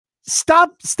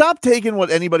Stop taking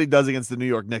what anybody does against the New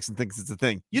York Knicks and thinks it's a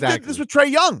thing. You did this with Trae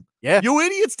Young. Yeah. You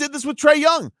idiots did this with Trae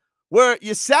Young, where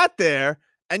you sat there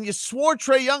and you swore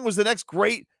Trae Young was the next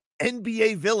great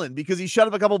NBA villain because he shut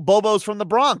up a couple bobos from the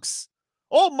Bronx.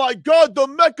 Oh my God, the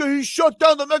Mecca, he shut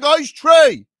down the Mecca. He's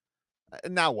Trae.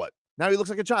 And now what? Now he looks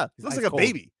like a child. He looks like a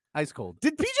baby. Ice cold.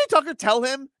 Did PJ Tucker tell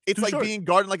him it's like being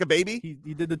guarded like a baby?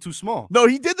 He did the too small. No,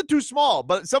 he did the too small.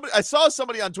 But I saw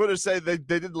somebody on Twitter say they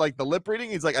did like the lip reading.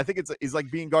 He's like, I think he's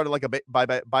like being guarded like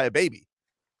by a baby,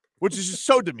 which is just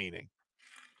so demeaning.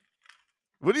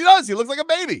 What he does, he looks like a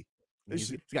baby.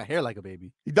 He's got hair like a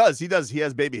baby. He does. He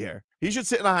has baby hair. He should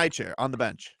sit in a high chair on the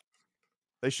bench.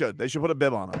 They should put a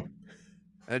bib on him,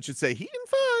 and it should say Heat in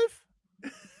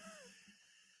 5.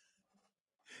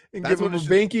 And give him a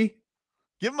binky.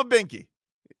 Give him a binky.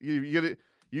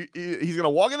 He's gonna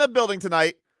walk in that building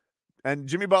tonight, and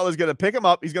Jimmy Butler's gonna pick him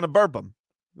up. He's gonna burp him.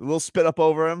 A little spit up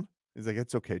over him. He's like,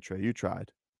 "It's okay, Trae. You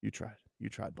tried,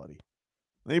 buddy."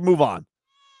 Then you move on.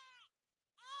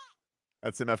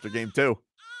 That's him after game 2.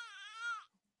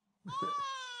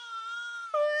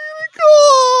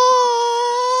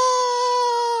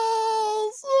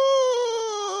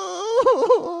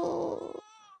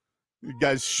 You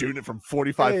guys shooting it from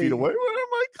 45 feet away. Where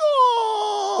am I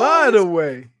calls?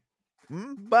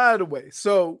 By the way,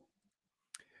 so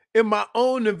in my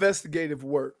own investigative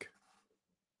work,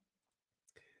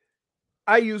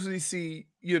 I usually see,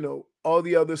 all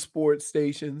the other sports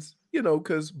stations,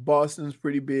 because Boston's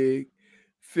pretty big,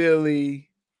 Philly,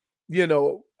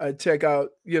 I check out,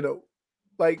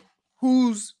 like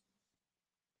who's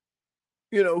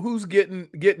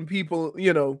getting people,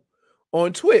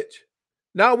 on Twitch.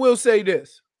 Now I will say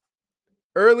this.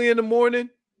 Early in the morning,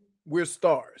 we're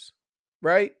stars,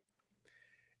 right?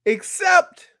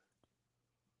 Except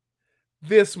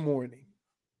this morning.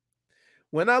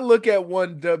 When I look at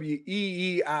one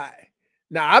WEEI,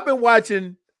 now I've been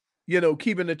watching,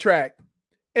 keeping the track.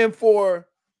 And for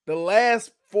the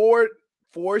last four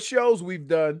shows we've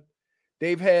done,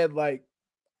 they've had like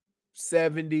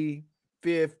 70,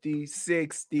 50,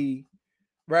 60,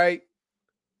 right?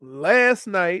 Last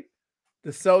night, the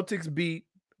Celtics beat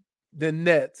the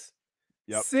Nets.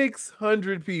 Yep.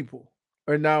 600 people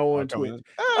are now on Twitch.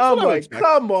 I'm like,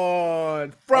 come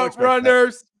on, front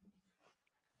runners.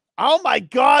 Oh my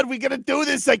God, we're gonna do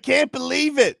this. I can't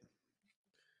believe it.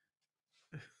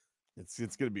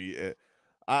 It's gonna be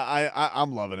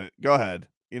I'm loving it. Go ahead.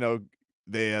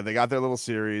 They got their little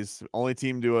series. Only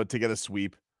team to get a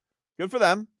sweep. Good for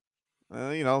them.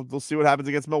 They'll see what happens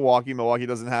against Milwaukee. Milwaukee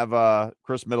doesn't have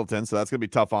Chris Middleton, so that's gonna be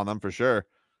tough on them for sure.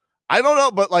 I don't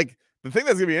know, but like the thing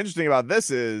that's gonna be interesting about this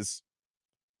is,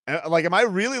 like, am I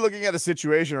really looking at a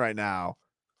situation right now?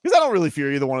 Because I don't really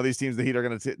fear either one of these teams the Heat are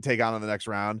going to take on in the next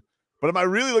round. But am I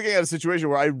really looking at a situation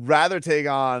where I'd rather take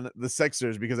on the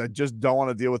Sixers because I just don't want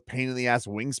to deal with pain in the ass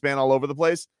wingspan all over the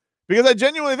place? Because I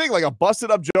genuinely think like a busted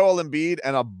up Joel Embiid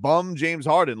and a bum James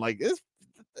Harden, like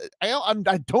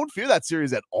I don't fear that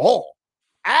series at all.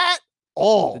 At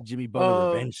all. The Jimmy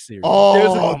Butler revenge series.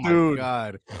 Oh, dude. My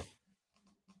God.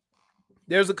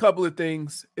 There's a couple of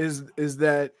things is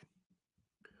that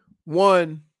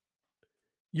one,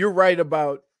 you're right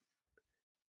about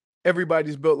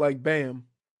everybody's built like Bam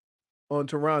on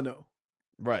Toronto.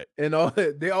 Right. And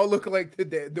they all look like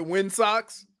the Wind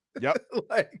Sox. Yep.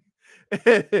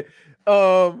 And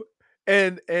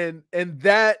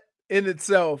that in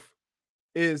itself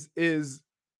is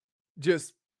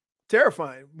just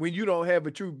terrifying when you don't have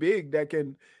a true big that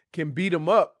can beat them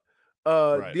up.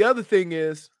 Right. The other thing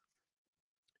is,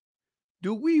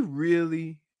 do we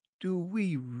really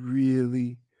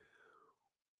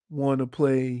want to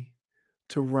play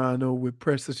Toronto with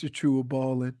Precious Achiuwa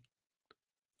balling?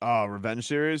 Revenge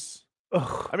series?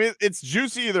 Ugh. I mean, it's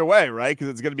juicy either way, right? Because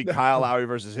it's going to be Kyle Lowry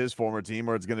versus his former team,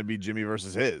 or it's going to be Jimmy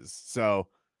versus his. So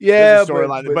yeah,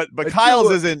 storyline. But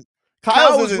Kyle's isn't.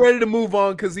 Kyle was ready to move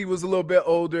on because he was a little bit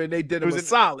older, and they did him a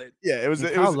solid. Yeah, it was.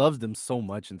 Kyle loves them so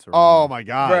much in Toronto. Oh my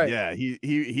God, right. Yeah,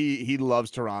 he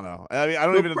loves Toronto. I mean, I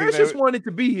don't even. Precious wanted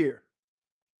to be here.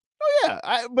 Oh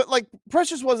yeah, but like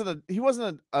Precious wasn't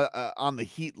on the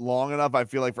Heat long enough. I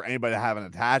feel like for anybody to have an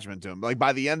attachment to him. Like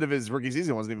by the end of his rookie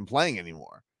season, wasn't even playing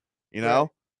anymore. You know. Right.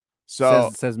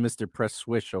 So says Mr. Press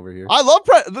Swish over here. I love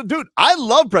dude. I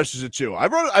love Precious Achiuwa.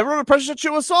 I wrote a Precious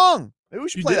Achiuwa song. Maybe we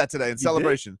should play that today in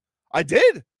celebration. I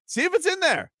did. See if it's in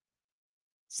there.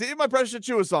 See if my Precious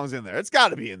Achiuwa song's in there. It's got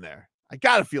to be in there. I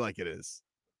got to feel like it is.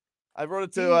 I wrote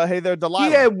it to Hey There, Delilah.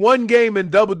 He had one game in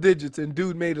double digits, and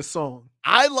dude made a song.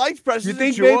 I liked Precious Achiuwa.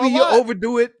 You think maybe you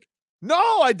overdo it? No,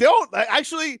 I don't.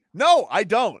 No, I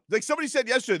don't. Like somebody said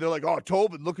yesterday, they're like, "Oh,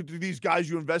 Tobin, look at these guys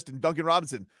you invest in, Duncan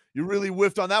Robinson." you really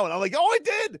whiffed on that one. I'm like, oh, I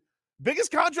did.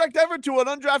 Biggest contract ever to an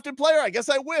undrafted player. I guess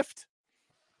I whiffed.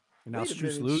 And now Wait a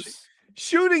Struce minute. loose.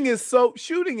 Shooting is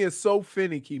so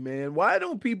finicky, man. Why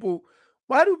do people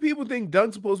think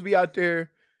Dunk's supposed to be out there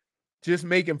just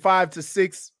making 5 to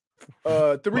 6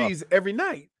 threes every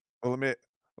night?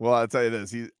 Well, I'll tell you this.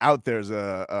 He's out there's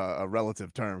a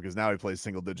relative term because now he plays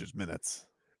single digits minutes.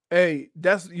 Hey,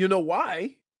 that's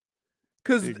why?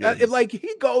 Because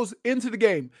he goes into the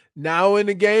game. Now in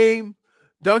the game,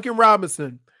 Duncan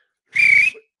Robinson.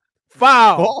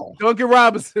 Foul. Duncan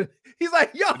Robinson. He's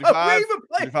like, yo, 25, we even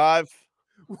play. 25.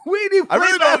 We ain't even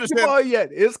played basketball yet.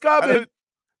 It's coming.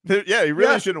 Yeah, he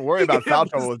really shouldn't worry about foul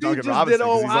trouble with Duncan Robinson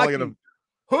because he's only going to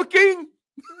hooking.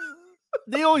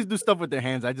 They always do stuff with their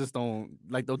hands. I just don't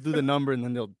like. They'll do the number and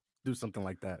then they'll do something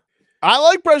like that. I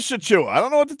like Precious Achiuwa. I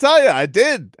don't know what to tell you. I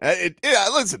did.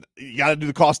 Listen, you got to do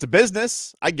the cost of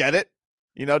business. I get it,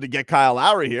 to get Kyle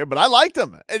Lowry here, but I liked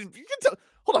him. And you can tell.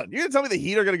 Hold on, you're gonna tell me the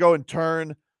Heat are gonna go and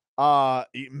turn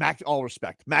Max? All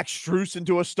respect, Max Strus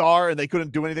into a star, and they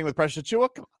couldn't do anything with Precious Achiuwa?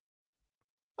 Come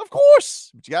on, of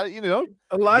course. But you got to,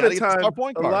 a lot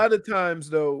of times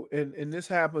though, and this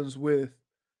happens with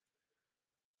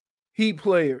Heat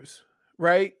players,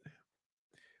 right?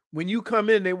 When you come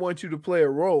in, they want you to play a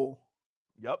role.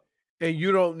 Yep. And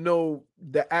you don't know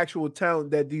the actual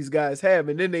talent that these guys have.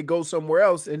 And then they go somewhere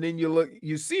else, and then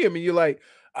you see him, and you're like,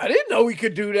 I didn't know he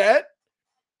could do that.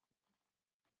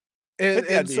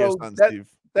 And so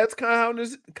that's kind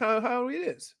of how it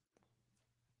is.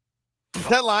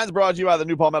 10 lines brought to you by the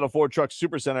new Palmetto Ford Truck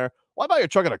Super Center. Why buy your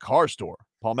truck at a car store?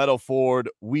 Palmetto Ford,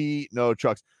 we know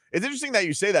trucks. It's interesting that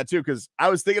you say that too, because I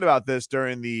was thinking about this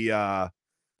during the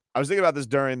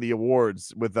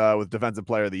awards with Defensive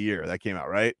Player of the Year that came out,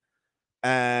 right?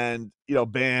 And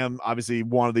Bam obviously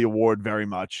wanted the award very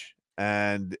much,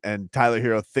 and Tyler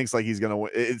Hero thinks like he's gonna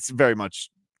win. It's very much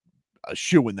a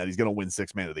shoo-in that he's gonna win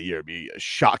Sixth Man of the Year. It'd be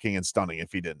shocking and stunning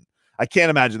if he didn't. I can't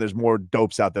imagine there's more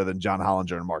dopes out there than John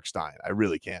Hollinger and Mark Stein. I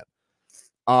really can't.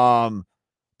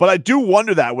 But I do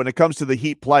wonder that when it comes to the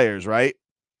Heat players, right?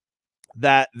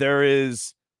 That there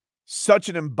is such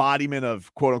an embodiment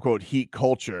of quote unquote Heat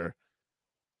culture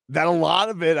that a lot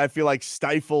of it I feel like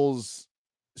stifles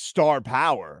star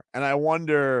power. And I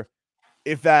wonder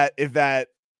if they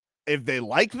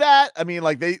like that. I mean,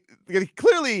 like they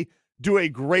clearly do a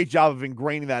great job of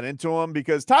ingraining that into him,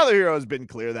 because Tyler Hero has been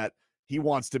clear that he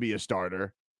wants to be a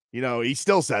starter. He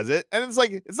still says it. And it's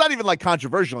like, it's not even like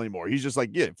controversial anymore. He's just like,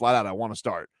 yeah, flat out, I want to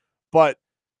start. But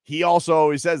he also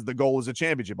always says the goal is a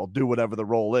championship. I'll do whatever the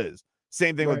role is.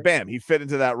 Same thing with Bam. He fit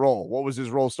into that role. What was his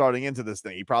role starting into this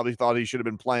thing? He probably thought he should have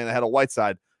been playing ahead of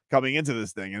Whiteside coming into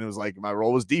this thing. And it was like, my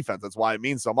role was defense. That's why it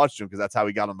means so much to him, because that's how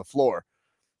he got on the floor.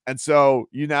 And so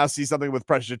you now see something with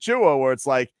Precious Achiuwa where it's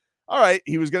like, all right,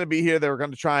 he was going to be here. They were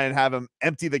going to try and have him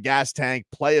empty the gas tank,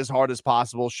 play as hard as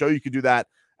possible, show you could do that,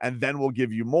 and then we'll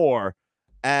give you more.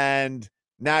 And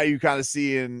now you kind of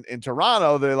see in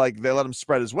Toronto, they let him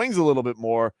spread his wings a little bit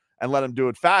more and let him do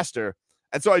it faster.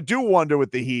 And so I do wonder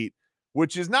with the Heat,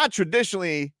 which has not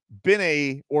traditionally been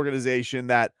a organization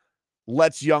that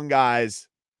lets young guys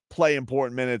play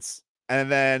important minutes. And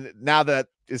then now that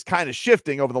is kind of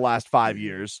shifting over the last 5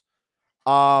 years.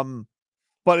 But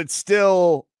it's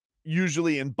still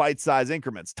usually in bite-sized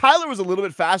increments. Tyler was a little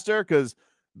bit faster because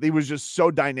he was just so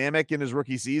dynamic in his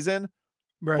rookie season.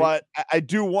 Right. But I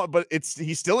do want, but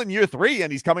he's still in year 3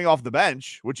 and he's coming off the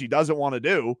bench, which he doesn't want to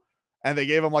do. And they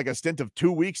gave him like a stint of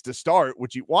 2 weeks to start,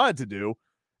 which he wanted to do.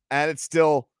 And it's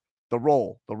still the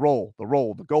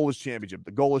goal is championship.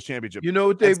 The goal is championship.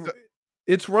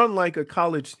 It's run like a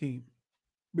college team,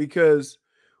 because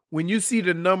when you see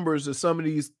the numbers of some of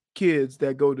these kids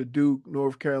that go to Duke,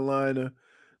 North Carolina,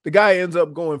 the guy ends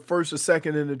up going first or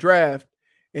second in the draft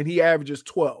and he averages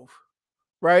 12,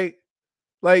 right?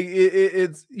 Like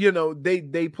it's,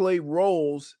 they play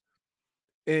roles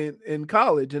in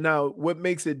college. And now what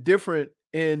makes it different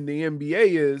in the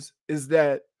NBA is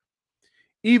that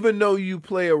even though you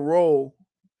play a role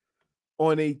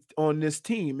on this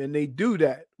team, and they do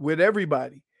that with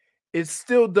everybody, it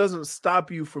still doesn't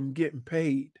stop you from getting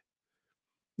paid.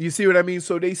 You see what I mean?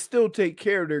 So they still take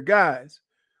care of their guys.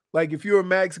 Like if you're a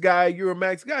max guy, you're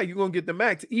going to get the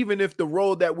max, even if the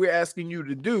role that we're asking you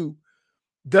to do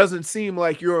doesn't seem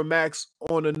like you're a max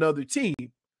on another team.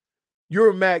 You're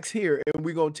a max here, and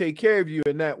we're going to take care of you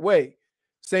in that way.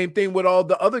 Same thing with all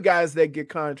the other guys that get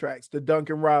contracts, the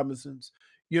Duncan Robinsons,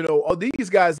 all these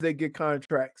guys that get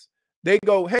contracts. They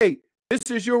go, hey, this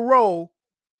is your role,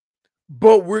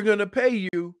 but we're going to pay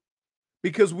you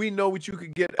because we know what you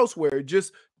could get elsewhere.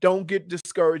 Just don't get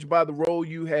discouraged by the role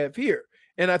you have here.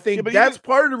 And I think that's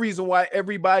part of the reason why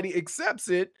everybody accepts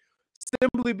it,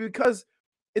 simply because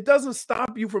it doesn't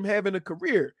stop you from having a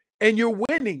career and you're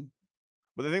winning.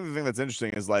 But I think the thing that's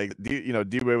interesting is like,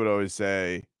 D-Wade would always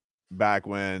say back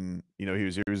when, he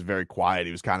was very quiet.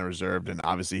 He was kind of reserved. And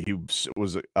obviously he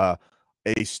was a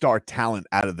star talent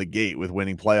out of the gate with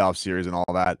winning playoff series and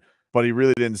all that. But he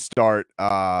really didn't start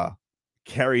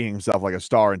carrying himself like a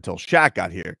star until Shaq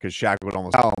got here, because Shaq would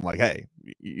almost tell him like, hey,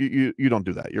 you don't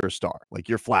do that. You're a star. Like,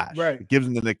 you're Flash. Right. Gives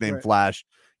him the nickname Right. Flash,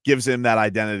 gives him that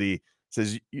identity,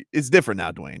 says it's different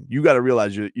now, Dwayne. You got to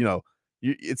realize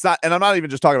it's not, and I'm not even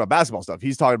just talking about basketball stuff.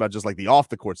 He's talking about just like the off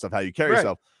the court stuff, how you carry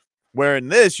yourself. Where in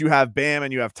this, you have Bam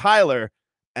and you have Tyler,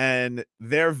 and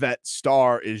their vet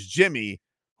star is Jimmy,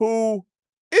 who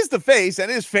is the face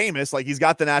and is famous. Like, he's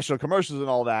got the national commercials and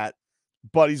all that,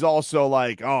 but he's also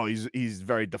like, he's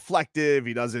very deflective.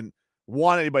 He doesn't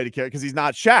want anybody to care because he's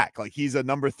not Shaq. Like, he's a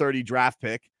number 30 draft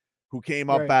pick who came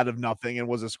up out of nothing and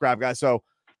was a scrap guy. So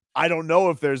I don't know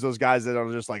if there's those guys that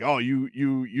are just like, oh,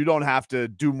 you don't have to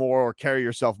do more or carry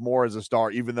yourself more as a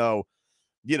star, even though,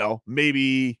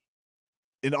 maybe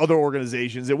in other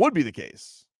organizations it would be the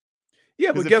case.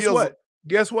 Yeah, but guess what?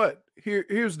 Guess what?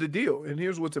 Here's the deal, and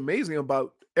here's what's amazing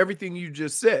about everything you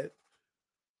just said.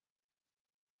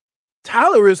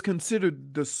 Tyler is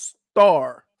considered the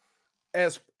star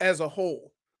as a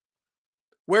whole,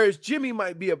 whereas Jimmy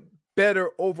might be a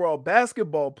better overall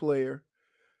basketball player.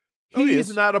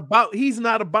 He's not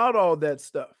about all that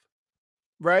stuff,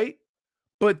 right?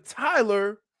 But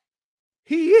Tyler,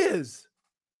 he is.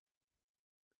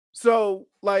 So,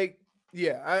 like,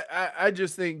 yeah, I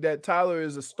just think that Tyler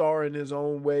is a star in his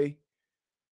own way,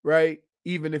 right?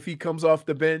 Even if he comes off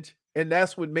the bench. And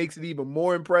that's what makes it even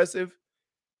more impressive,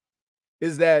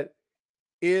 is that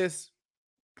it's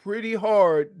pretty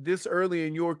hard this early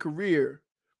in your career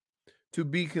to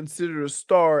be considered a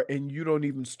star and you don't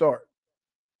even start.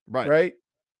 Right.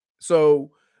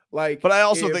 So, like, but I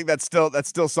also think that's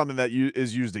still something that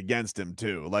is used against him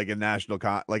too. Like in national,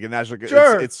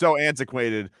 sure. It's so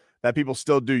antiquated that people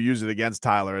still do use it against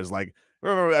Tyler. As like, I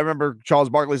remember Charles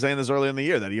Barkley saying this early in the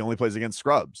year that he only plays against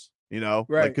scrubs.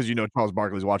 Right? Because Charles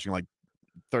Barkley's watching like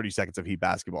 30 seconds of Heat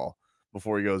basketball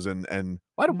before he goes in. And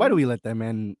why do we let that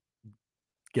man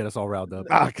get us all riled up?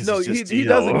 No, he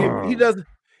doesn't.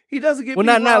 He doesn't get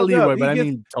not Leroy, but I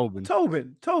mean Tobin.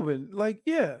 Tobin, like,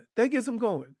 yeah, that gets him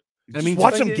going. I mean,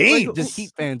 watch some games. Like, just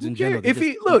Heat fans in general.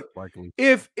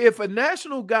 If a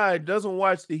national guy doesn't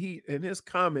watch the Heat and his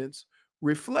comments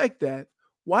reflect that,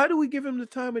 why do we give him the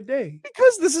time of day?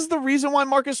 Because this is the reason why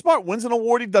Marcus Smart wins an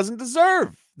award he doesn't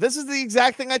deserve. This is the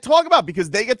exact thing I talk about, because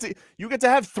you get to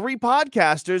have 3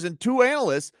 podcasters and 2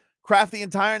 analysts craft the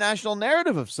entire national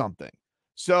narrative of something.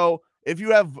 So if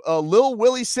you have Lil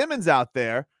Willie Simmons out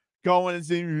there going and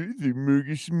saying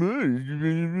Marcus Smart,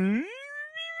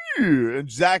 and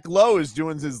Zach Lowe is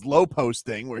doing his Low Post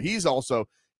thing where he's also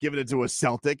giving it to a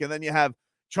Celtic, and then you have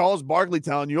Charles Barkley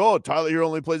telling you, oh, Tyler here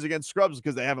only plays against scrubs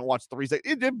because they haven't watched 3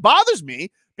 seconds. It bothers me,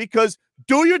 because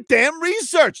do your damn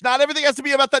research. Not everything has to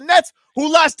be about the Nets,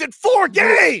 who lasted 4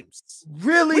 games.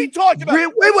 Really? We talked about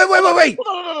wait.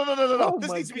 No.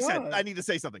 This needs to be said. I need to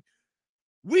say something.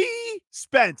 We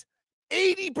spent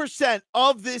 80%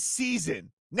 of this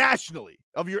season nationally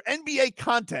of your NBA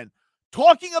content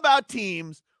talking about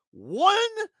teams, one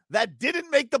that didn't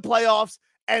make the playoffs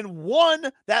and one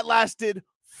that lasted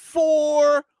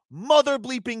 4 mother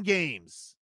bleeping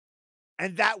games.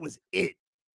 And that was it.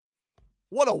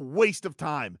 What a waste of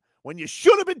time, when you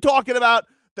should have been talking about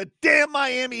the damn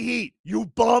Miami Heat. You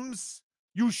bums,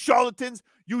 you charlatans,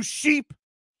 you sheep.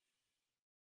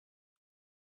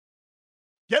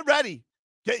 Get ready.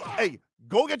 Hey,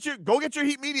 go get your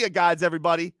Heat media guides,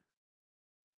 everybody.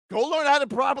 Go learn how to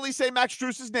properly say Max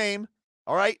Strus's name.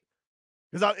 All right?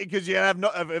 Because you have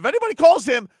if anybody calls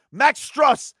him Max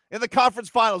Struss in the conference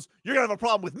finals, you're gonna have a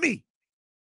problem with me.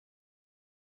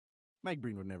 Mike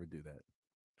Breen would never do that.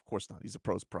 Of course not. He's a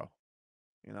pro's pro.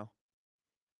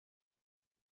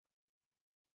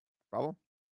 Problem?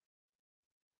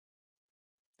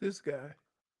 This guy.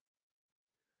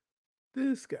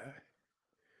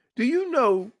 Do you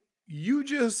know you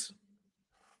just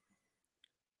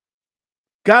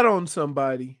got on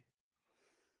somebody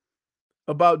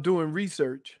about doing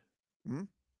research,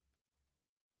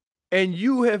 and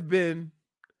you have been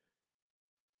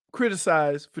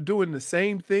criticized for doing the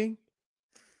same thing?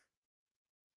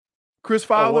 Chris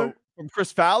Fowler? From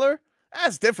Chris Fowler?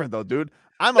 That's different, though, dude.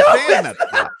 I'm a fan in that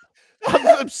spot.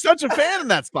 I'm such a fan in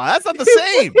that spot. That's not the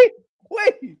same.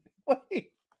 Wait.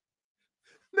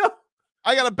 No.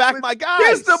 I got to back my guys.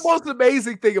 Here's the most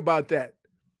amazing thing about that.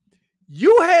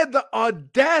 You had the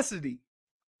audacity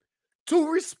to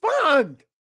respond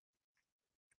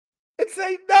and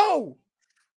say no.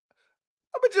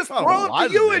 I'm gonna just throw it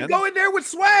to you and go in there with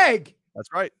swag. That's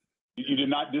right. You did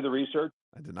not do the research?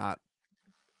 I did not.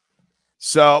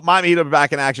 So Miami Heat will be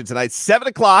back in action tonight. 7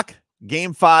 o'clock.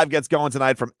 Game 5 gets going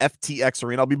tonight from FTX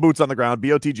Arena. I'll be boots on the ground,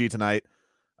 BOTG tonight.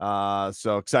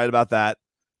 So excited about that.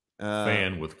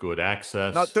 Fan with good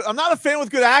access. No, I'm not a fan with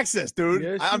good access, dude.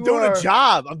 Yes, I'm doing a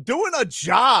job. I'm doing a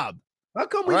job. How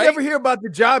come we never hear about the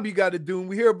job you got to do and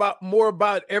we hear more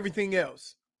about everything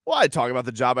else? Well, I talk about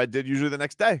the job I did usually the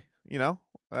next day. You know,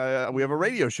 we have a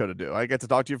radio show to do. I get to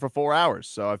talk to you for 4 hours.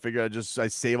 So I figure I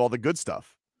save all the good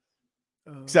stuff.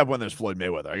 Except when there's Floyd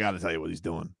Mayweather. I got to tell you what he's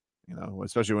doing. You know,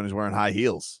 especially when he's wearing high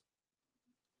heels.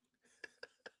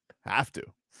 Have to.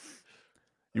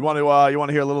 You want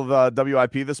to hear a little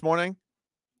WIP this morning?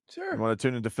 Sure. You want to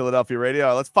tune into Philadelphia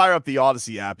radio? Let's fire up the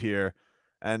Odyssey app here,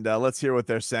 and let's hear what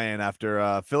they're saying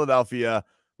after Philadelphia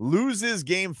loses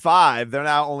Game 5. They're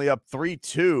now only up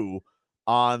 3-2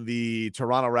 on the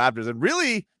Toronto Raptors, and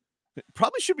really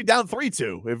probably should be down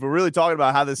 3-2 if we're really talking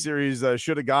about how this series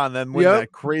should have gone. Then win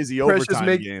that crazy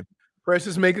overtime game.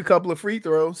 Precious make a couple of free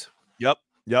throws.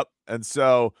 Yep. And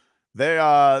so they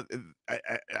I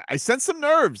sense some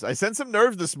nerves. I sense some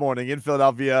nerves this morning in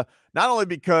Philadelphia, not only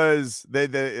because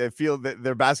they feel that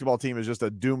their basketball team is just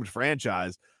a doomed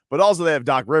franchise, but also they have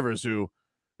Doc Rivers, who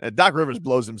Doc Rivers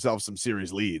blows himself some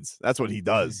series leads. That's what he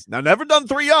does. Now, never done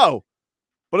 3-0,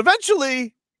 but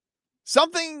eventually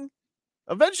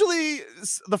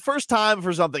the first time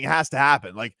for something has to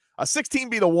happen. Like a 16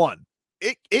 beat a 1.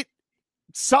 It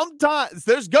sometimes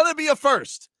there's gonna be a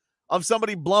first of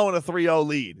somebody blowing a 3-0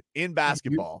 lead in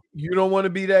basketball. You don't want to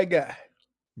be that guy.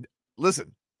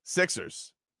 Listen,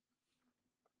 Sixers,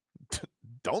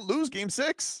 don't lose Game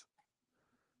 6.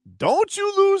 Don't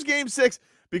you lose Game 6,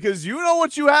 because you know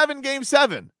what you have in Game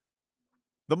 7.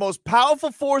 The most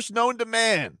powerful force known to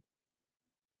man.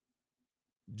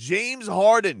 James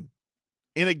Harden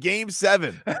in a Game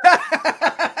 7.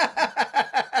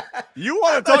 You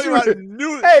want to talk about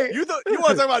you want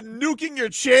to talk about nuking your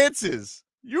chances.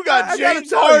 You got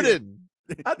James Harden.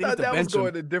 I thought that was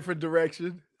going a different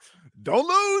direction. Don't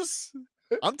lose.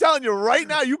 I'm telling you right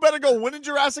now, you better go win in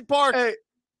Jurassic Park.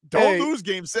 Don't lose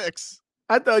Game 6.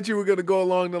 I thought you were going to go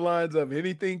along the lines of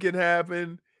anything can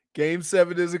happen. Game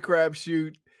 7 is a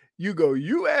crapshoot.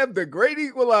 You have the great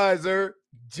equalizer,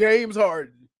 James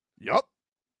Harden. Yup.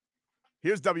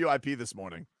 Here's WIP this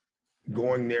morning.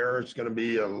 Going there, it's going to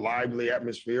be a lively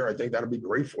atmosphere. I think that'll be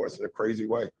great for us in a crazy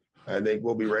way. I think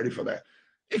we'll be ready for that.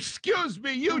 Excuse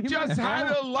me, you just had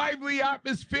a lively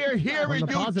atmosphere here in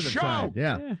your show.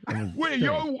 Yeah. Where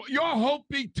you're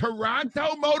hoping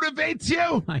Toronto motivates you?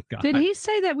 Oh my God. Did he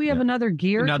say that we have another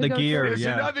gear? Another gear, There's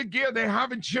another gear. They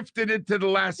haven't shifted into the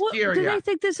last gear do yet. they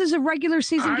think this is a regular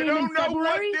season game in know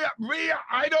February? Rhea,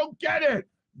 I don't get it.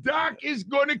 Doc is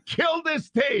going to kill this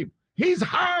team. He's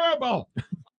horrible.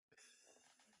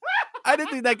 I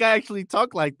didn't think that guy actually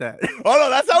talked like that. Oh no,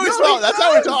 that's how he talks. That's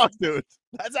how he talks, dude.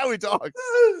 That's how he talks.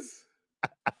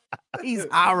 He's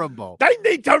horrible. They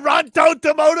need Toronto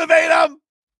to motivate him.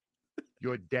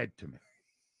 You're dead to me.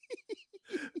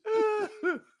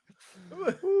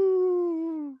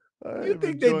 You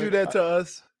think they do that to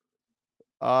us?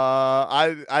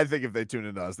 I think if they tune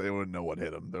into us, they wouldn't know what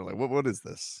hit them. They're like, what is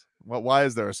this? Why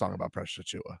is there a song about Precious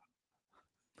Achiuwa?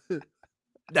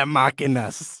 They're mocking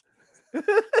us.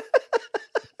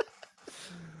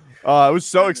 I was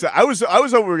so excited. I was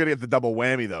hoping we were gonna get the double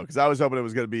whammy though, because I was hoping it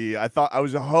was gonna be. I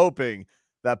was hoping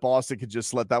that Boston could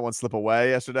just let that one slip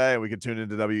away yesterday, and we could tune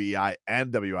into WEI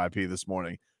and WIP this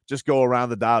morning. Just go around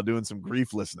the dial doing some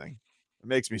grief listening. It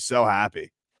makes me so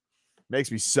happy.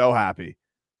 Makes me so happy.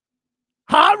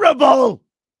 Horrible.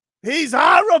 He's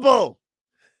horrible.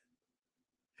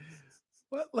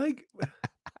 What, like?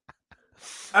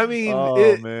 I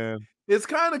mean, man, it's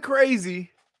kind of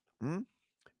crazy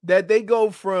that they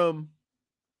go from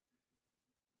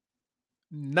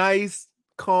nice,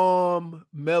 calm,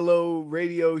 mellow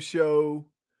radio show,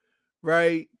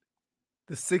 right?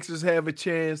 The Sixers have a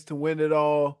chance to win it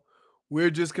all.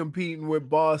 We're just competing with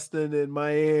Boston and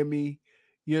Miami.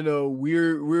 You know,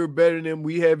 we're better than them.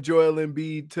 We have Joel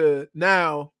Embiid to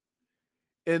now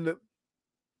in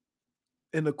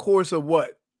the course of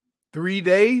what? 3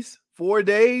 days? 4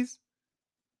 days?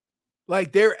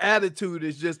 Like their attitude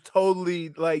is just totally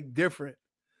like different.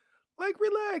 Like,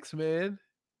 relax, man.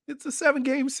 It's a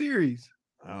 7-game series.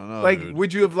 I don't know. Like, dude.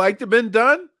 would you have liked to been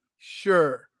done?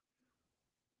 Sure.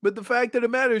 But the fact of the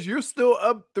matter is you're still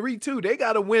up 3-2. They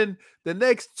got to win the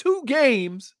next 2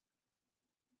 games.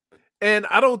 And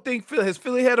I don't think has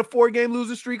Philly had a 4-game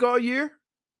losing streak all year?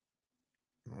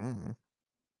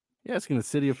 Yeah, asking the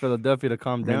city of Philadelphia to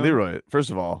calm down. Leroy,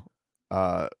 first of all,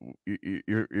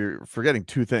 you're forgetting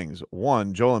two things.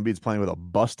 One, Joel Embiid's playing with a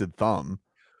busted thumb.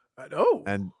 I know.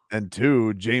 And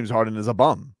two, James Harden is a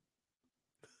bum.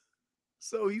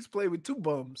 So he's played with two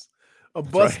bums, a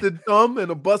That's busted thumb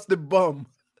and a busted bum.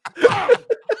 I got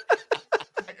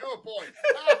a point.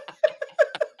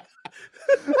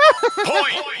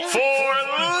 Point for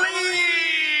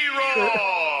Leroy.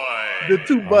 The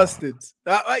two busteds.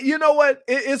 You know what?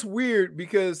 It's weird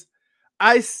because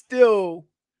I still,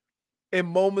 in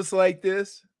moments like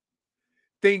this,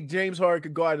 think James Harden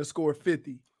could go out and score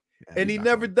 50. And he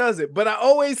never does it. But I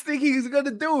always think he's going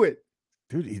to do it.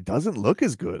 Dude, he doesn't look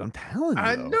as good. I'm telling you.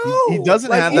 I though. know. He doesn't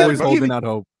Like, have Always that. holding out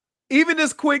hope. Even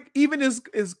his quick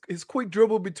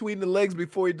dribble between the legs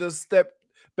before he does step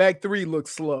back three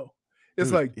looks slow. It's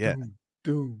Dude, like, yeah.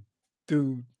 doom,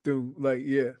 doom, doom. Like,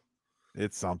 yeah.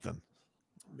 It's something.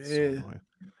 Man. So annoying.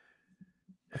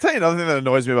 I'll tell you another thing that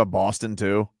annoys me about Boston,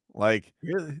 too. Like,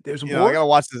 Really? There's you more? I got to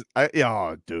watch this.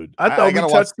 Oh, dude. I thought we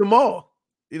gotta touched them all.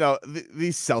 You know,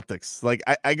 these Celtics. Like,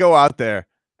 I go out there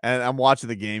and I'm watching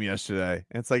the game yesterday.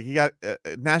 And it's like you got a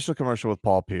national commercial with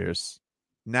Paul Pierce,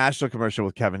 national commercial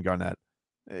with Kevin Garnett.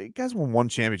 You guys won one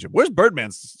championship. Where's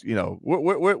Birdman's,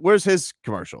 where's his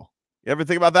commercial? You ever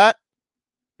think about that?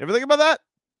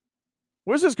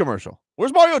 Where's his commercial?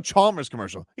 Where's Mario Chalmers'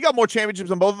 commercial? He got more championships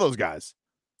than both of those guys.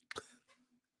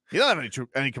 He don't have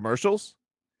any commercials.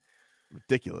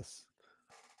 Ridiculous.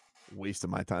 Waste of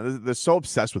my time. They're so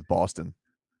obsessed with Boston.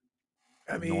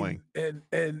 I mean, Annoying.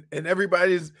 and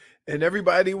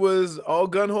everybody was all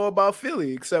gun ho about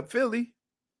Philly except Philly.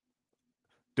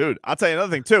 Dude, I'll tell you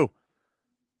another thing too.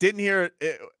 Didn't hear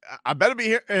it. I better be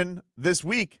hearing this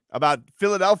week about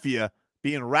Philadelphia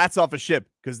being rats off a ship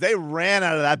because they ran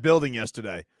out of that building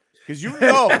yesterday. Because you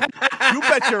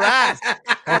bet your ass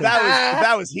if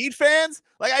that was Heat fans.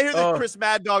 Like I hear that Chris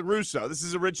Mad Dog Russo. This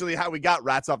is originally how we got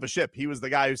rats off a ship. He was the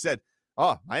guy who said,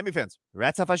 "Oh, Miami fans,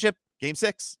 rats off a ship, Game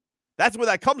 6." That's where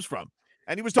that comes from.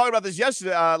 And he was talking about this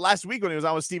yesterday, last week when he was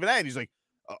on with Stephen A. And he's like,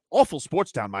 "Awful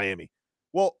sports town, Miami."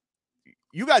 Well,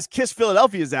 you guys kissed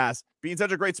Philadelphia's ass being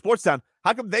such a great sports town.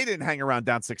 How come they didn't hang around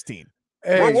down 16?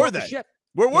 Hey, Where were they?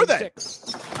 Where were they?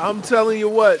 I'm telling you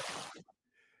what,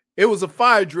 it was a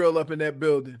fire drill up in that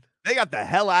building. They got the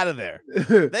hell out of there.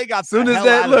 They got soon the as hell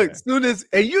that out look, of soon as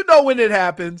and you know when it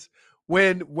happens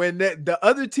when the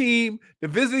other team, the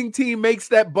visiting team makes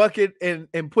that bucket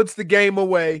and puts the game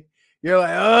away. You're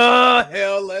like, oh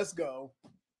hell, let's go.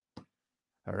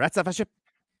 Rats off a ship.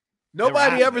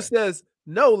 Nobody ever says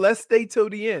no. Let's stay till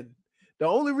the end. The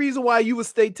only reason why you would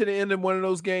stay to the end in one of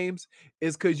those games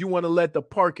is because you want to let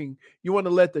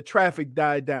the traffic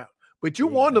die down. But you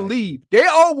want to leave. They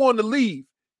all want to leave.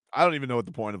 I don't even know what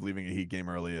the point of leaving a Heat game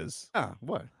early is.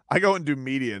 What? I go and do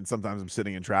media, and sometimes I'm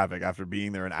sitting in traffic after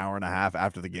being there an hour and a half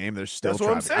after the game. There's still That's what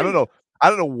I'm traffic. I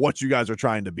don't know what you guys are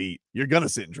trying to beat. You're gonna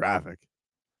sit in traffic,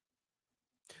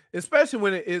 especially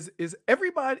when it is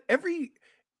every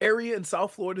area in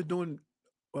South Florida doing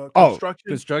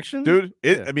construction. dude.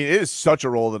 I mean, it is such a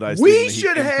role that I. We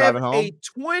should have a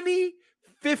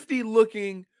 2050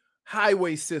 looking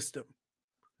highway system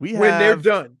when they're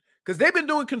done, because they've been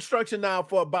doing construction now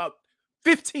for about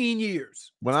 15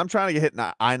 years. When I'm trying to get hit in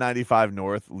I-95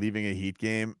 North, leaving a Heat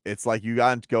game, it's like you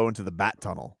got to go into the Bat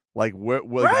Tunnel. Like,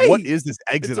 what is this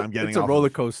exit I'm getting? It's a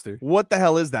roller coaster. What the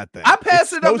hell is that thing? I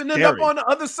pass it up and end up on the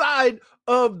other side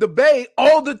of the bay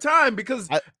all the time because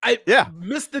I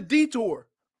missed the detour.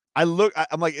 I'm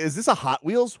like, is this a Hot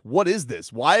Wheels? What is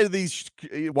this? Why are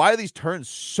these turns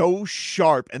so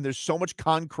sharp and there's so much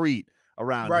concrete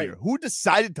around here? Who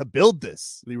decided to build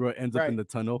this? Leroy ends up in the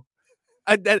tunnel.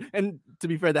 And to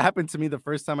be fair, that happened to me the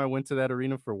first time I went to that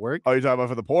arena for work. Oh, you're talking about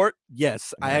for the port?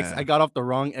 Yes. Yeah. I got off the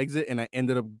wrong exit and I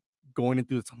ended up going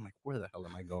into it. So I'm like, where the hell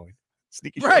am I going?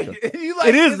 Sneaky.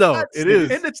 It is though. It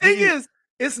is. And the thing is,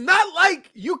 it's not like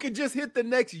you can just hit the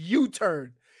next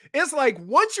U-turn. It's like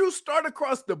once you start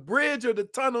across the bridge or the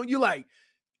tunnel, you're like,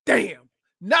 damn,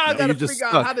 now I got to figure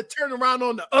out how to turn around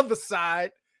on the other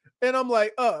side. And I'm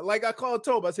like, like I called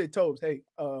Tobe. I said, Tobes, hey,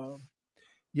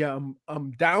 yeah,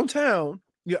 I'm downtown.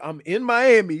 Yeah, I'm in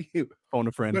Miami. Phone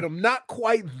a friend. But I'm not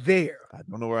quite there. I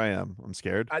don't know where I am. I'm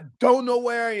scared. I don't know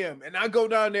where I am. And I go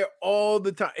down there all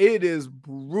the time. It is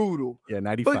brutal. Yeah,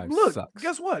 95 But look, sucks.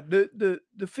 guess what? The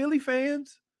Philly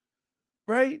fans,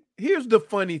 right? Here's the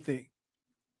funny thing.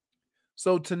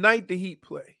 So tonight the Heat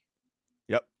play.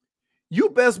 Yep. You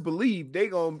best believe they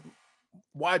gonna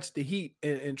watch the Heat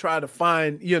and try to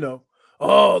find,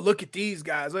 oh, look at these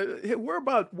guys. Hey, we're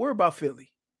about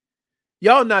Philly.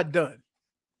 Y'all not done.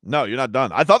 No, you're not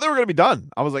done. I thought they were going to be done.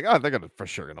 I was like, they're for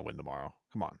sure going to win tomorrow.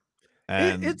 Come on.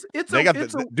 And it's they got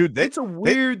dude. it's a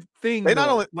weird thing. They not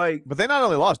though. only like, but they not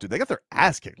only lost, dude. They got their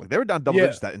ass kicked. Like they were down double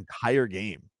digits that entire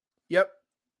game. Yep.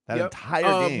 That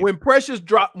entire game. When Precious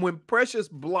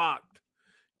blocked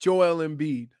Joel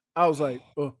Embiid, I was like,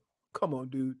 oh, come on,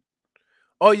 dude.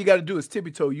 All you got to do is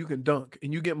tippy toe. You can dunk,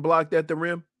 and you getting blocked at the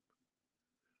rim.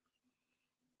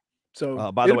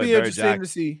 So by the way, be interesting to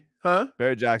see, huh?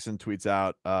 Barry Jackson tweets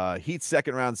out, Heat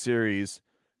second round series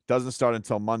doesn't start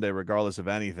until Monday, regardless of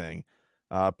anything.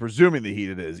 Presuming the Heat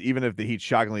it is, even if the Heat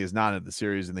shockingly is not in the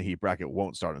series and the Heat bracket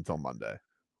won't start until Monday.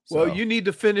 Well, you need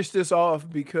to finish this off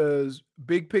because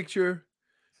big picture,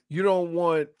 you don't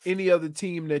want any other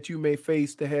team that you may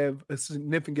face to have a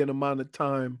significant amount of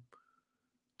time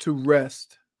to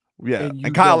rest. Yeah,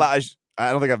 and Kyle Lowry,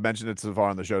 I don't think I've mentioned it so far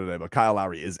on the show today, but Kyle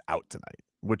Lowry is out tonight,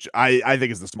 which I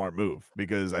think is the smart move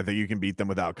because I think you can beat them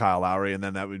without Kyle Lowry, and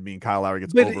then that would mean Kyle Lowry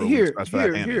gets over. Here,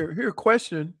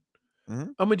 question.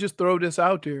 Mm-hmm. I'm gonna just throw this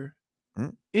out there. Mm-hmm.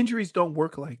 Injuries don't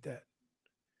work like that.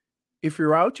 If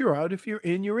you're out, you're out. If you're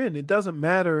in, you're in. It doesn't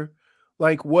matter.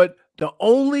 Like what the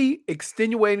only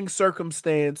extenuating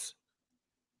circumstance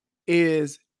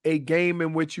is a game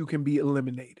in which you can be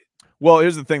eliminated. Well,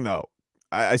 here's the thing, though.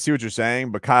 I see what you're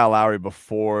saying, but Kyle Lowry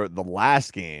before the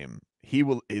last game,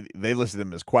 they listed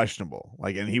him as questionable.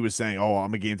 Like, and he was saying, "Oh,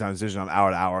 I'm a game time decision. I'm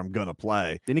hour to hour. I'm gonna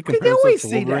play." Didn't he compare himself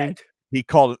to Wolverine? That? He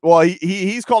called it. Well,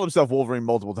 he's called himself Wolverine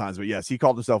multiple times, but yes, he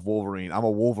called himself Wolverine. I'm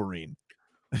a Wolverine.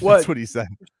 What? That's what he said.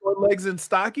 Short legs and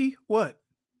stocky? What?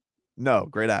 No,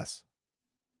 great ass.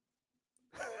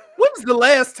 When's the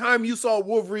last time you saw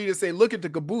Wolverine and say, "Look at the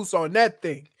caboose on that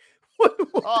thing"?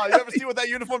 Oh, you ever see what that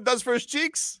uniform does for his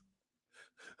cheeks?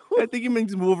 I think he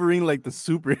makes Wolverine like the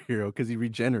superhero because he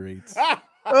regenerates.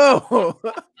 Oh,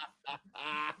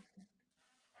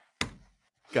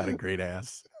 got a great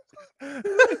ass. What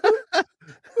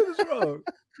is wrong?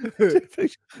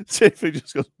 J-Fig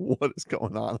just goes, "What is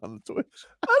going on the Twitch?"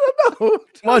 I don't know.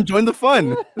 Come on, join the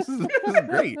fun. This is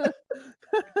great.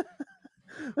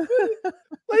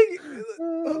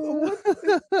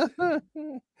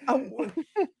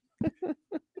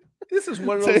 This is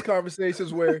one of those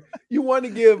conversations where you want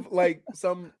to give like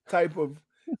some type of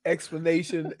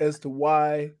explanation as to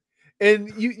why,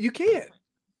 and you can't.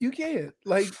 You can't.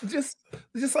 Like just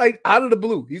like out of the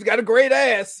blue. He's got a great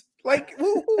ass. Like,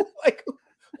 like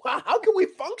wow, how can we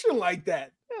function like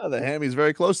that? Yeah, the hammy's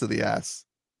very close to the ass.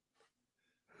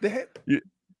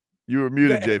 You were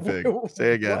muted, J-Fig.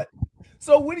 Say again. What?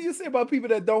 So what do you say about people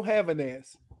that don't have an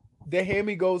ass? Their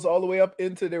hammy goes all the way up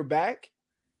into their back?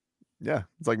 Yeah,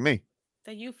 it's like me.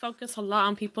 That you focus a lot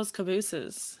on people's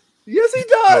cabooses. Yes, he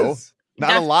does. No,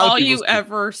 That's all you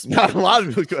ever speak. Not a lot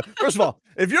of people. First of all,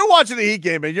 if you're watching the Heat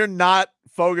game and you're not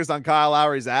focused on Kyle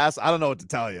Lowry's ass, I don't know what to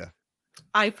tell you.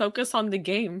 I focus on the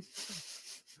game.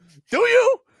 Do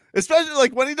you? Especially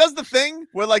like when he does the thing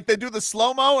where like they do the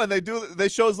slow-mo and they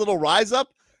show his little rise up.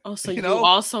 Oh, so you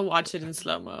also watch it in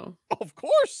slow-mo. Of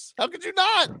course. How could you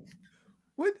not?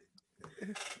 What?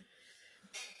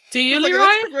 Do you, like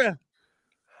Leroy?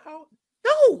 How?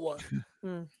 No.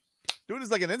 Dude is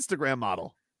like an Instagram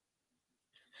model.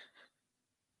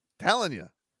 Telling you.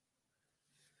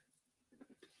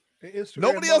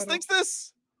 Nobody else thinks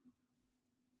this?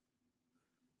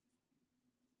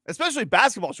 Especially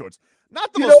basketball shorts.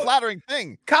 Not the most flattering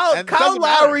thing. Kyle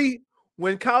Lowry,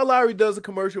 when Kyle Lowry does a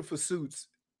commercial for suits,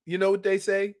 you know what they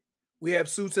say? We have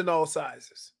suits in all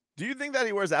sizes. Do you think that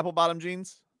he wears apple bottom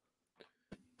jeans?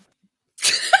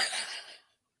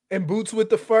 And boots with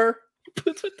the fur?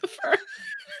 Boots with the fur.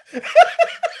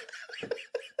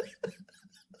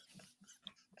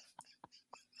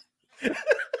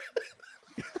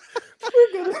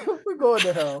 We're going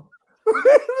to hell.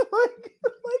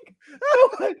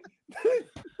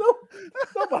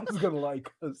 Nobody's gonna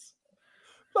like us.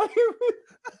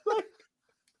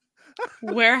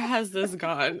 Where has this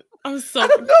gone? I'm so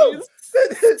confused.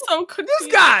 So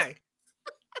confused.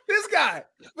 This guy.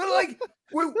 But like,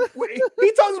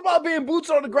 he talks about being boots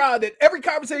on the ground, and every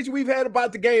conversation we've had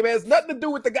about the game has nothing to do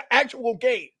with the actual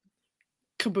game.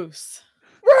 Caboose.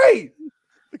 Right.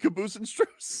 The caboose and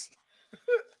Struce.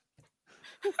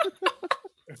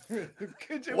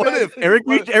 What if Eric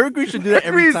Reed should do that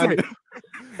every time?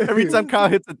 Every time Kyle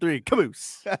hits a three,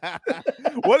 caboose.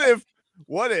 What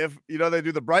if they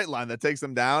do the bright line that takes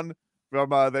them down from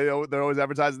they're always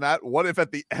advertising that. What if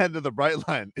at the end of the bright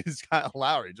line is Kyle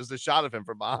Lowry, just a shot of him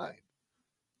from behind?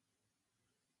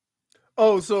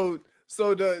 Oh, so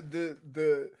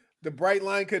the bright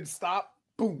line could stop.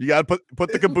 Boom. You gotta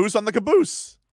put the caboose on the caboose.